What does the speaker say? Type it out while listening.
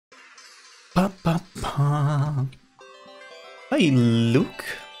Ba, ba, ba. Hey, Luke.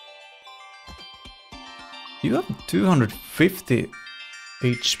 You have 250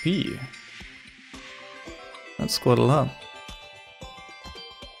 HP. That's quite a lot.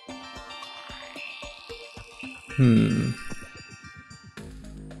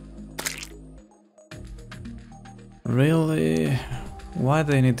 Really? Why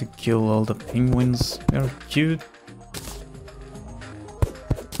they need to kill all the penguins? They're cute.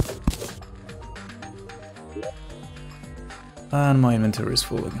 And my inventory is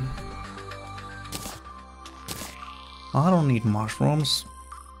full again. I don't need mushrooms.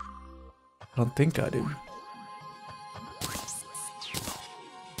 I don't think I do.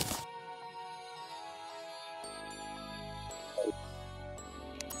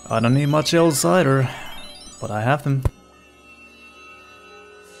 I don't need much else either, but I have them.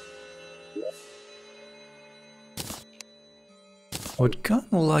 I would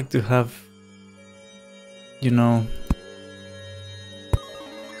kinda like to have, you know,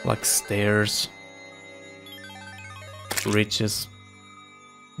 like stairs, bridges.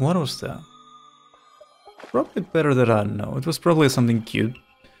 What was that? Probably better that I don't know. It was probably something cute.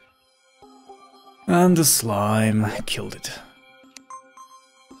 And the slime killed it.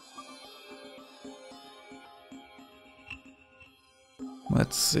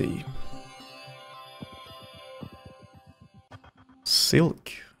 Let's see.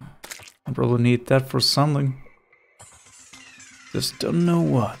 Silk. I probably need that for something. Just don't know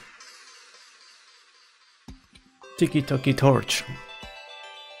what. Tiki-taki torch.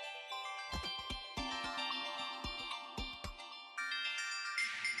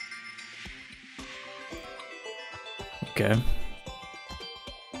 Okay.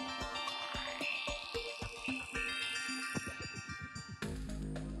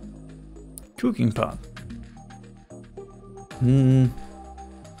 Cooking pot.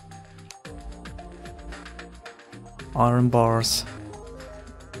 Iron bars.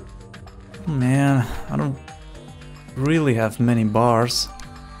 Man, I don't really have many bars.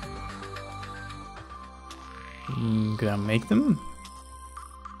 Can I make them?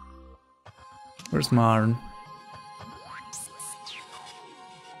 Where's my iron?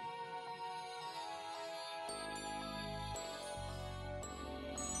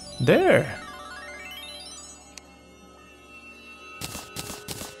 There!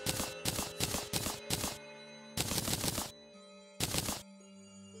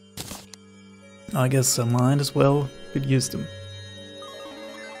 I guess I might as well could use them.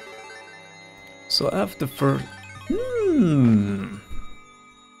 So after first...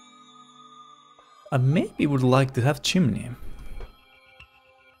 I maybe would like to have chimney.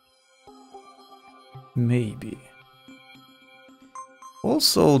 Maybe.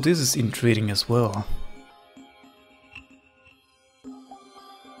 Also, this is intriguing as well.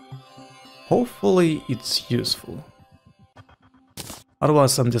 Hopefully it's useful.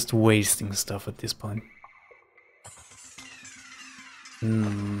 Otherwise I'm just wasting stuff at this point.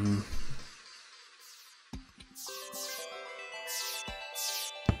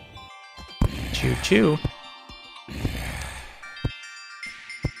 Choo choo.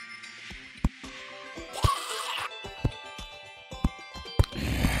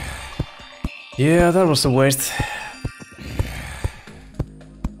 Yeah, that was a waste.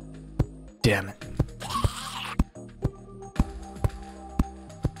 Damn it.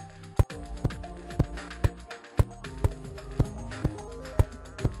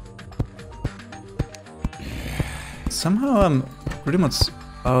 Somehow I'm pretty much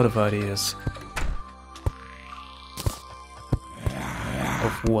out of ideas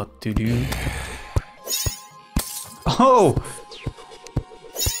of what to do. Oh!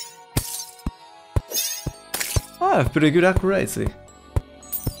 I have pretty good accuracy.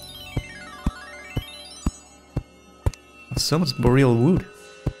 So much boreal wood.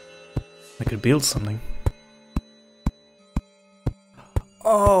 I could build something.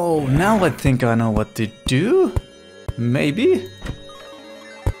 Oh, now I think I know what to do. Maybe?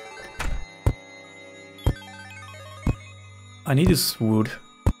 I need this wood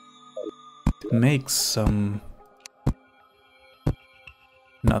to make some...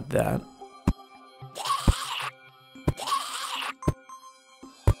 Not that.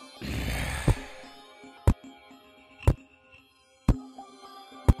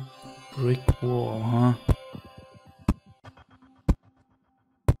 Brick wall, huh?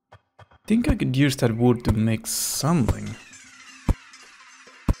 I think I could use that wood to make something.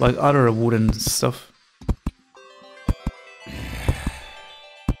 Like other wooden stuff.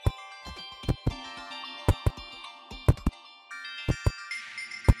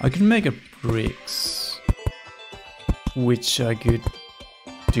 I could make a bricks, which I could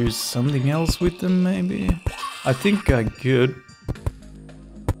do something else with them, maybe? I think I could.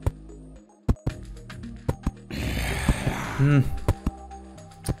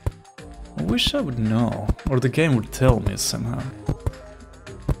 I wish I would know, or the game would tell me somehow.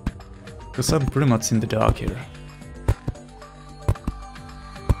 Because I'm pretty much in the dark here.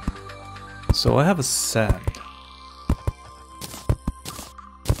 So I have a sand.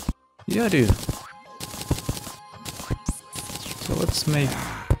 Yeah, I do. So let's make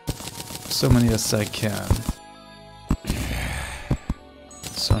so many as I can.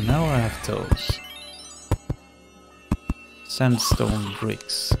 So now I have those. Sandstone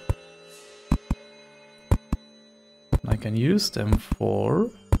bricks. I can use them for...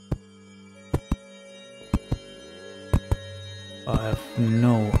 I have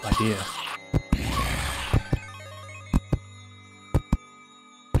no idea.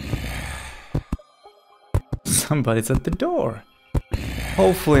 Somebody's at the door.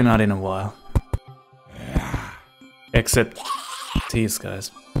 Hopefully not in a while. Except these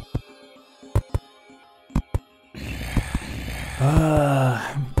guys.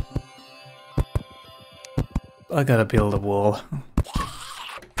 I gotta build a wall.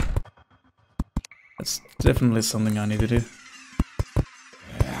 That's definitely something I need to do.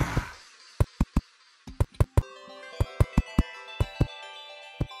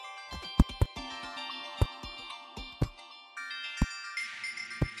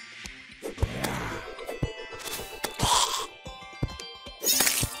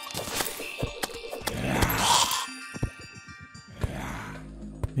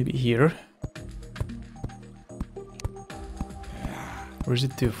 Maybe here. Or is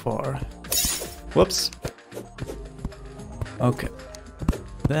it too far? Whoops. Okay.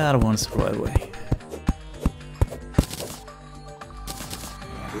 That one's the right way.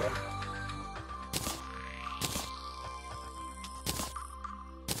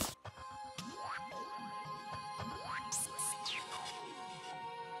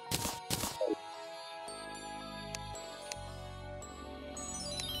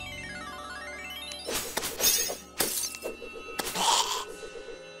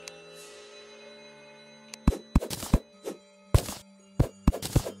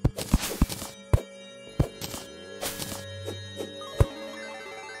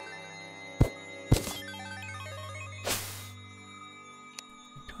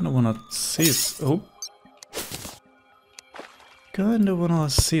 Kinda wanna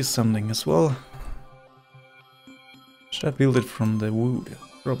see something as well. Should I build it from the wood?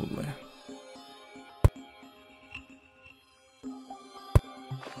 Probably.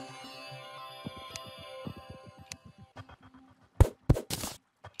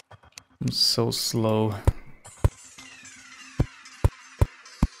 I'm so slow.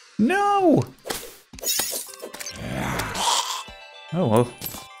 No! Oh well.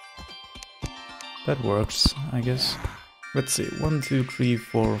 That works, I guess. Let's see, 1, 2, 3,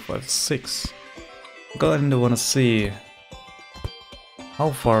 4, 5, 6. Kinda wanna see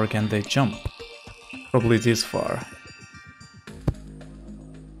how far can they jump. Probably this far.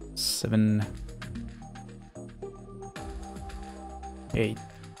 7, 8.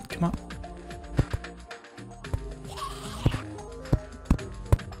 Come on.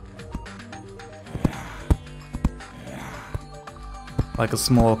 Like a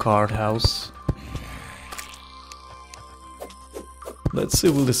small card house. Let's see,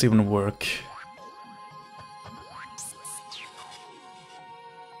 will this even work?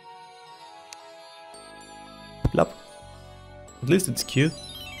 Plop. At least it's cute.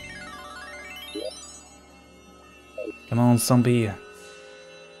 Come on, zombie.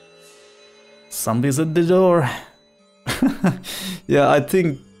 Zombies at the door. Yeah, I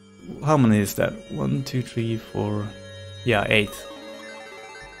think... How many is that? 1, 2, 3, 4... Yeah, 8.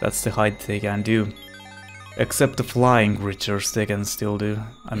 That's the height they can do. Except the flying creatures they can still do.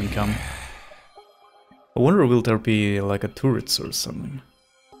 I mean, come. I wonder, will there be like a turrets or something?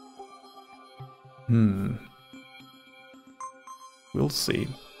 We'll see.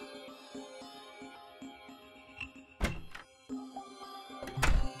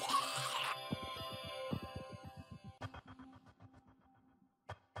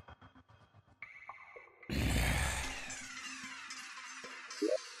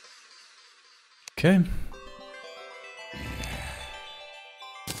 Okay.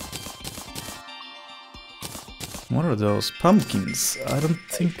 What are those? Pumpkins? I don't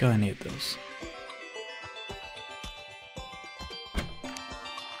think I need those.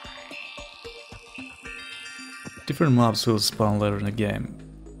 Different mobs will spawn later in the game.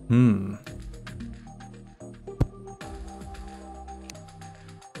 I'm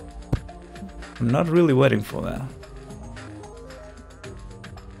not really waiting for that.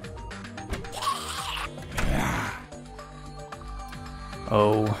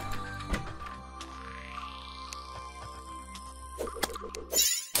 Oh.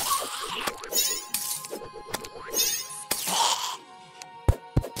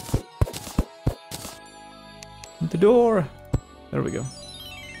 The door! There we go.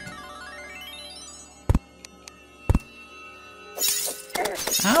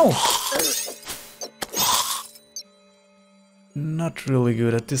 Ow! Not really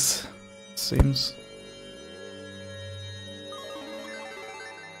good at this, seems.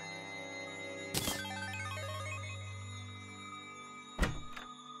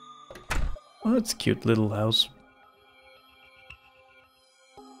 Oh, it's a cute little house.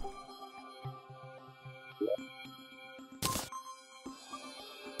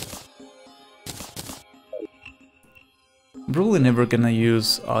 I'm probably never gonna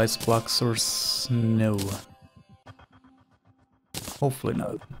use ice blocks or snow. Hopefully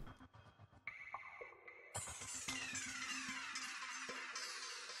not.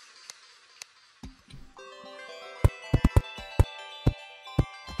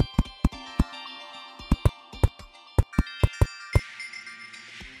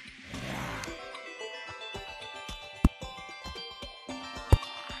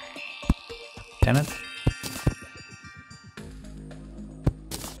 Can it?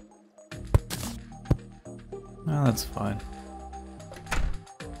 Oh, that's fine.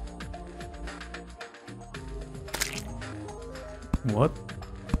 What?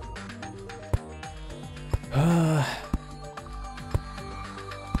 I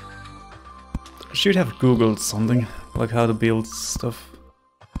should have googled something, like how to build stuff.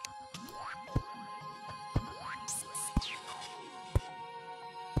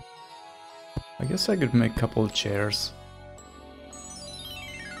 I guess I could make a couple of chairs.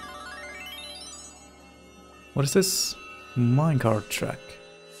 What is this? Minecart track.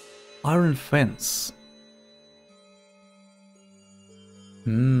 Iron fence.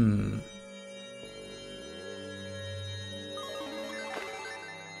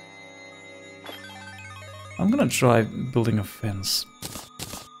 I'm gonna try building a fence.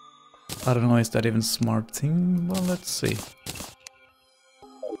 I don't know, is that even a smart thing? Well, let's see.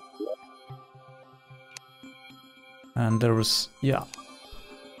 And there was, yeah,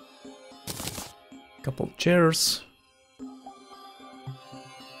 a couple of chairs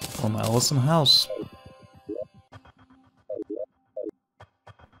for my awesome house.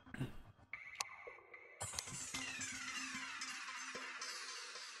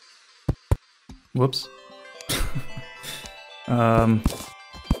 Whoops. I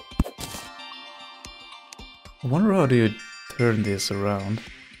wonder how do you turn this around?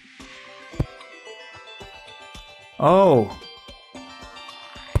 Oh!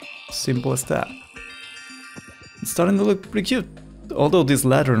 Simple as that. It's starting to look pretty cute. Although these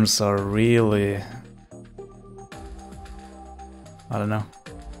lanterns are really... I don't know.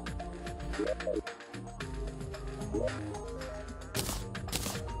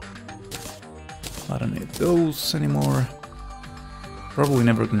 I don't need those anymore. Probably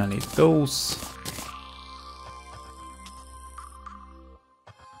never gonna need those.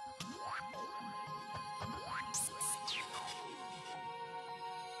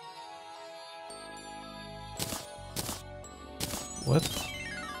 What?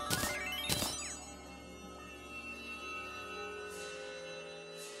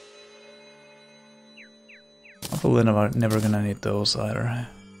 I'm probably never gonna need those either.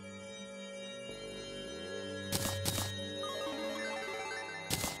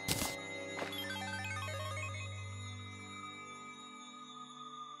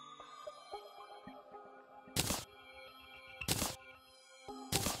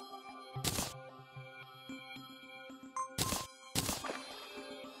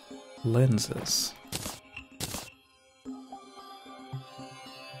 Lenses.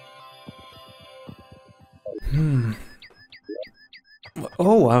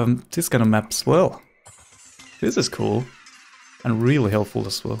 Oh, this kind of map as well. This is cool. And really helpful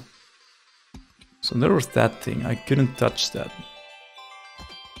as well. So there was that thing, I couldn't touch that.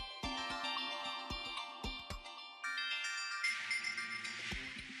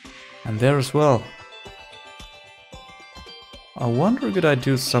 And there as well. I wonder could I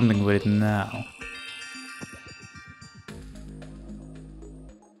do something with it now?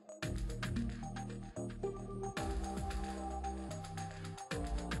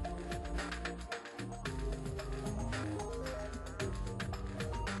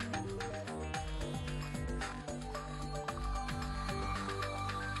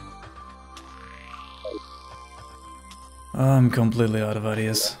 I'm completely out of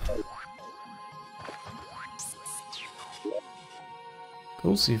ideas.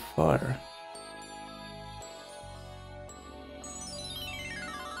 Cozy fire.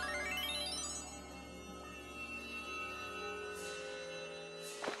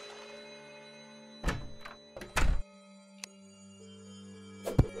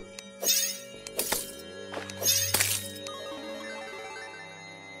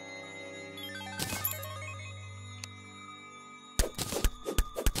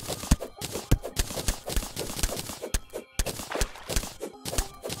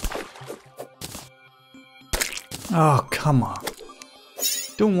 Oh, come on.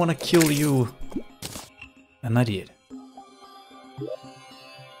 Don't want to kill you. And I did.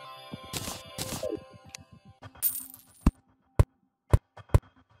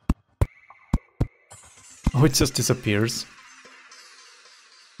 Oh, it just disappears.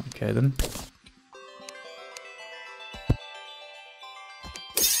 Okay then.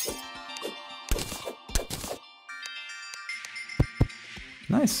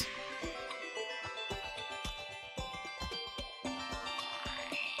 Nice.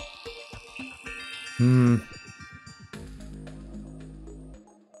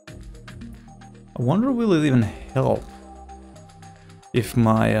 I wonder will it even help if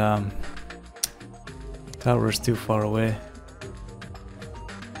my tower is too far away.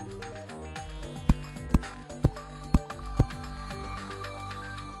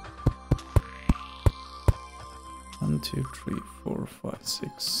 One, two, three, 4, 5,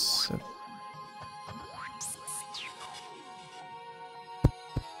 6, 7.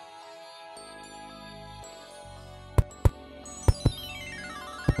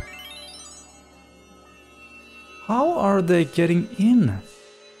 How are they getting in?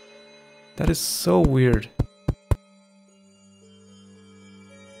 That is so weird.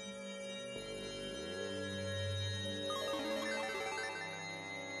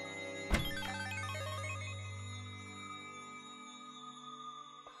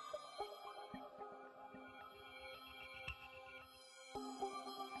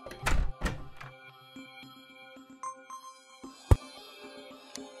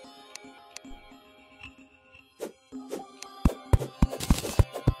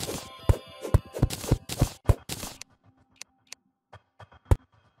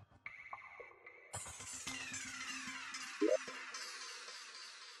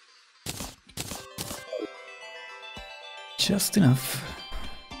 Just enough.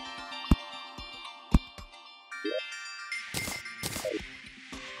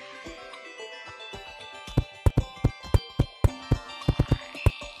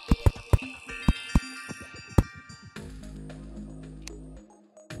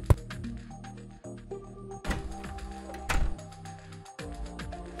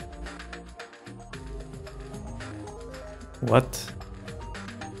 What?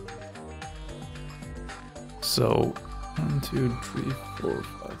 So 1, 2, 3, 4,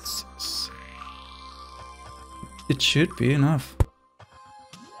 5, 6. It should be enough.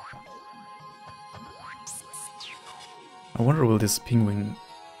 I wonder will this penguin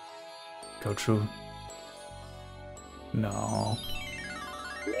go through? No.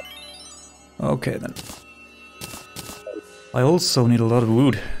 Okay then. I also need a lot of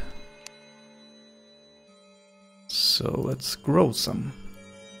wood. So let's grow some.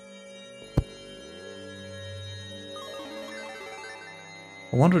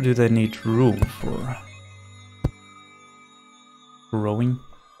 I wonder do they need room for growing?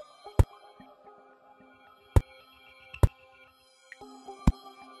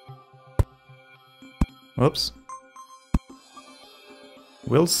 Whoops.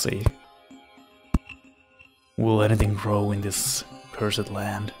 We'll see. Will anything grow in this cursed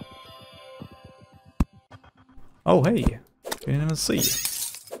land? Oh hey, didn't even see.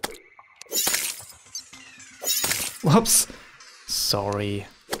 Whoops. Sorry.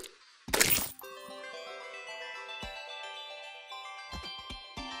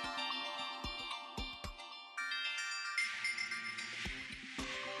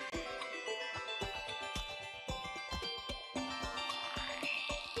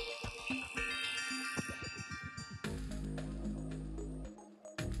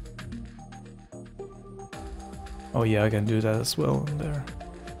 Oh yeah, I can do that as well in there.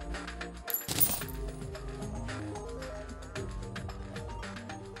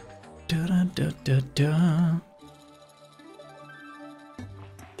 Da da da da da.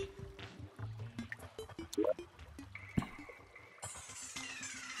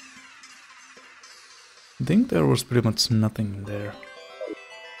 I think there was pretty much nothing there.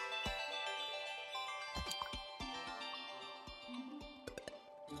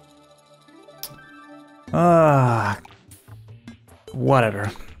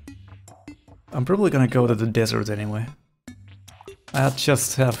 Whatever. I'm probably gonna go to the desert anyway. I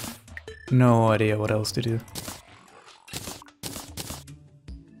just have no idea what else to do.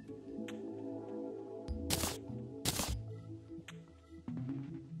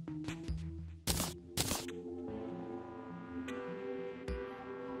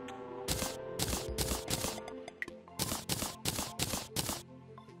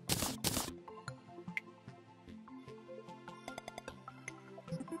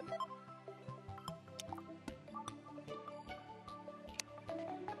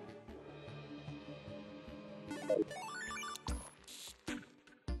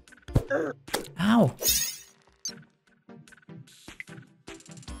 Ow!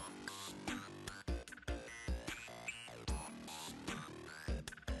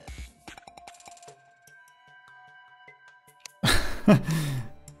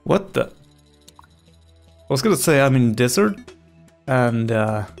 What the? I was gonna say I'm in desert, and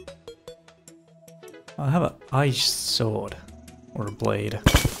I have an ice sword or a blade.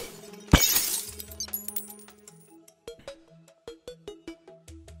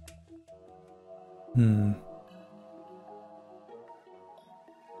 Hmm.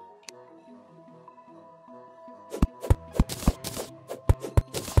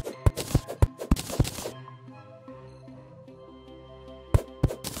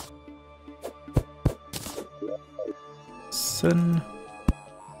 Sun.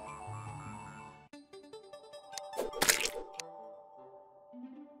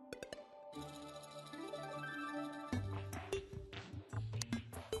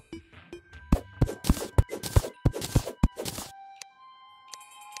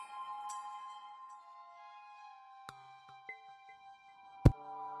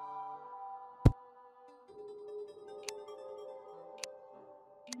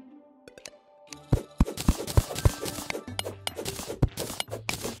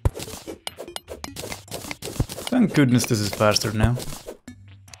 Thank goodness this is faster now.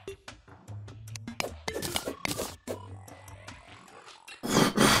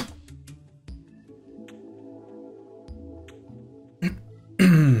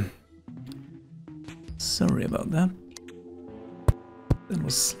 Sorry about that. That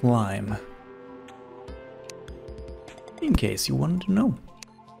was slime. In case you wanted to know.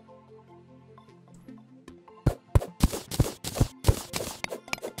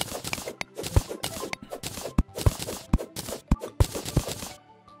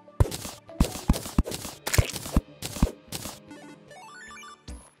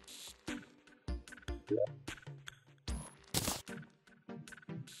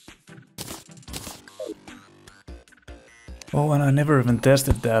 Oh, and I never even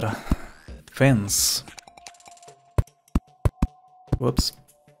tested that fence. Whoops.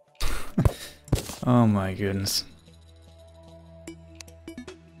 Oh my goodness.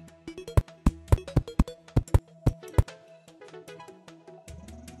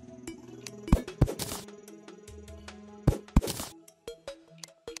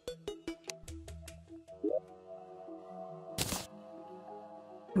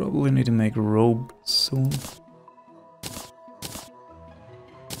 Probably need to make a robe soon.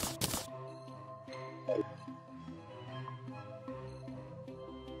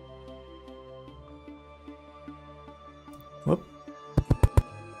 Whoop.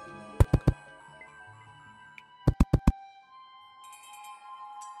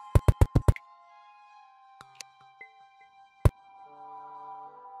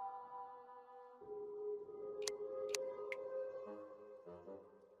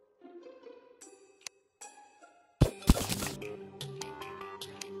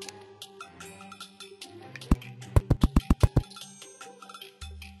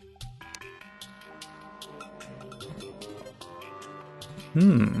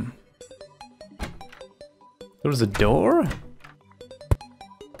 There's a door?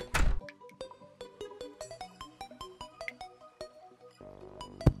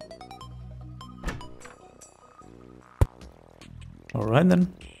 Alright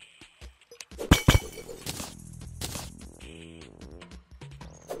then.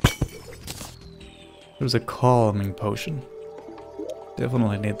 There's a calming potion.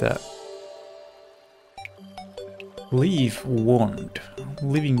 Definitely need that. Leaf wand.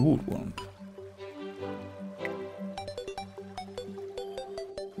 Living wood wand.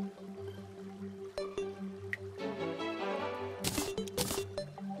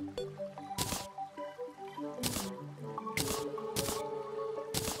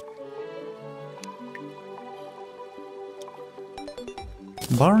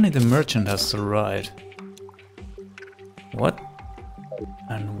 Barney the merchant has arrived. What?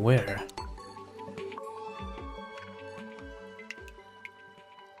 And where?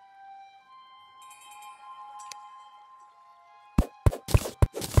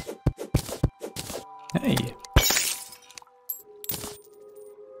 Hey.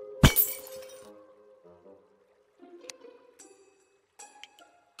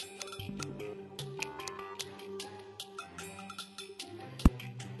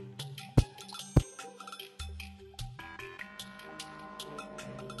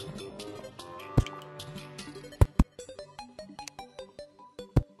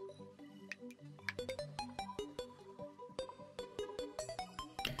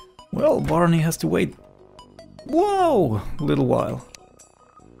 Well, Barney has to wait Whoa! Little while.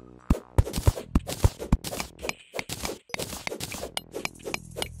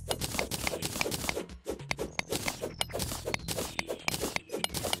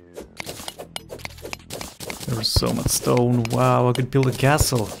 There's so much stone. Wow, I could build a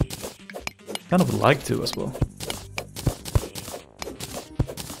castle. Kind of would like to as well.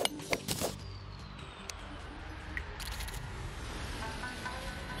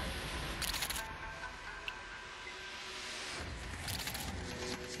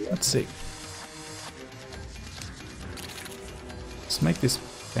 Let's see. Let's make this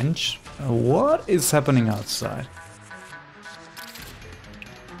bench. What is happening outside?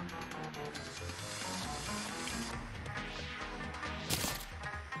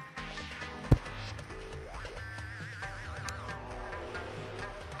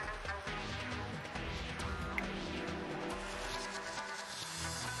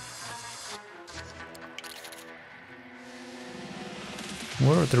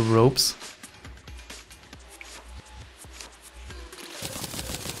 Where are the ropes?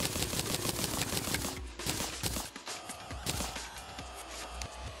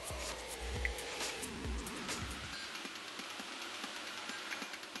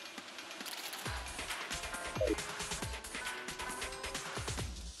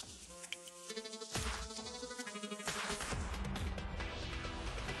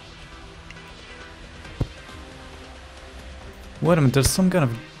 Wait a minute, there's some kind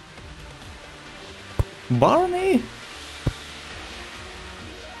of... Barney?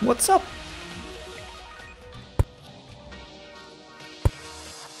 What's up?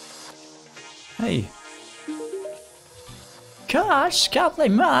 Hey. Gosh, can't play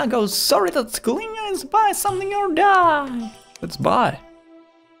Mago. Sorry that's clean. Let's buy something or die. Let's buy.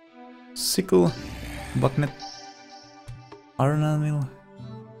 Sickle, bucknet, iron anvil,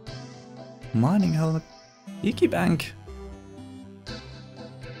 mining helmet, Icky bank.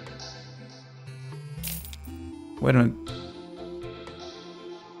 Wait a minute.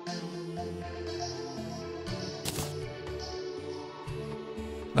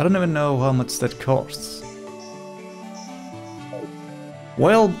 I don't even know how much that costs.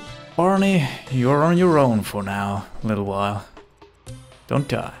 Well, Barney, you're on your own for now, a little while. Don't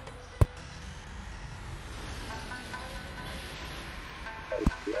die.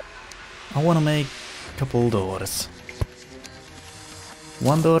 I wanna make a couple doors.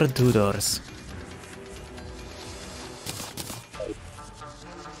 1 door, 2 doors.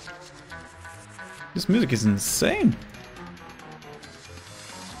 This music is insane.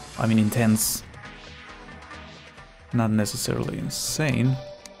 I mean intense. Not necessarily insane.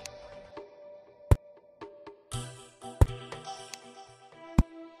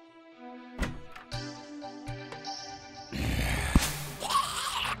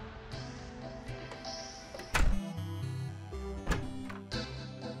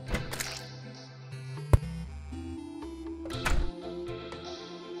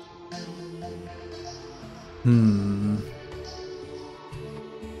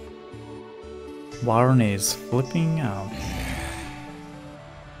 Barney is flipping out.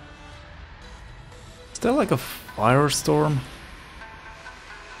 Is there like a firestorm?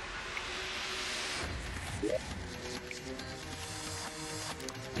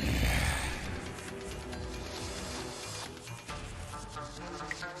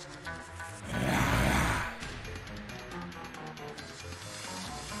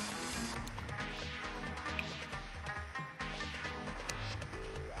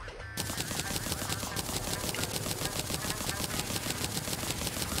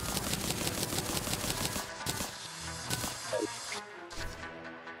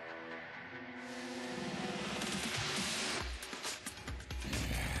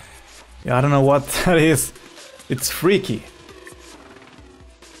 Yeah, I don't know what that is. It's freaky.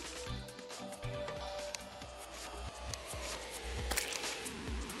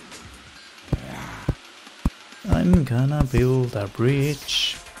 I'm gonna build a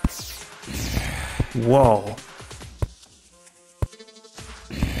bridge. Whoa.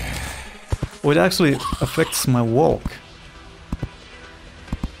 Oh, it actually affects my walk.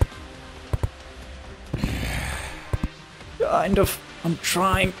 Kind of. I'm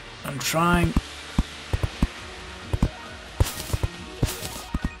trying.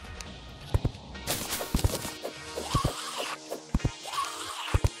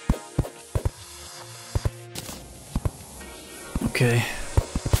 Okay.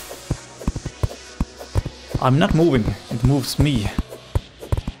 I'm not moving, it moves me.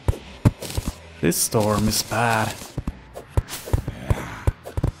 This storm is bad.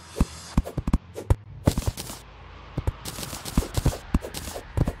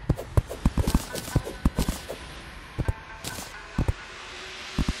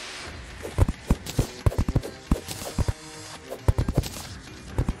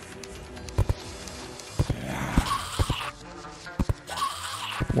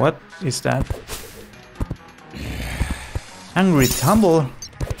 What is that? Angry Tumbler.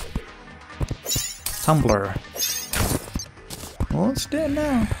 Well, it's dead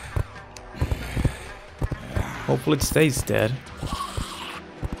now. Hopefully it stays dead.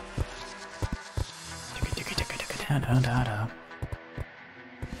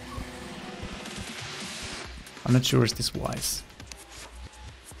 I'm not sure is this wise.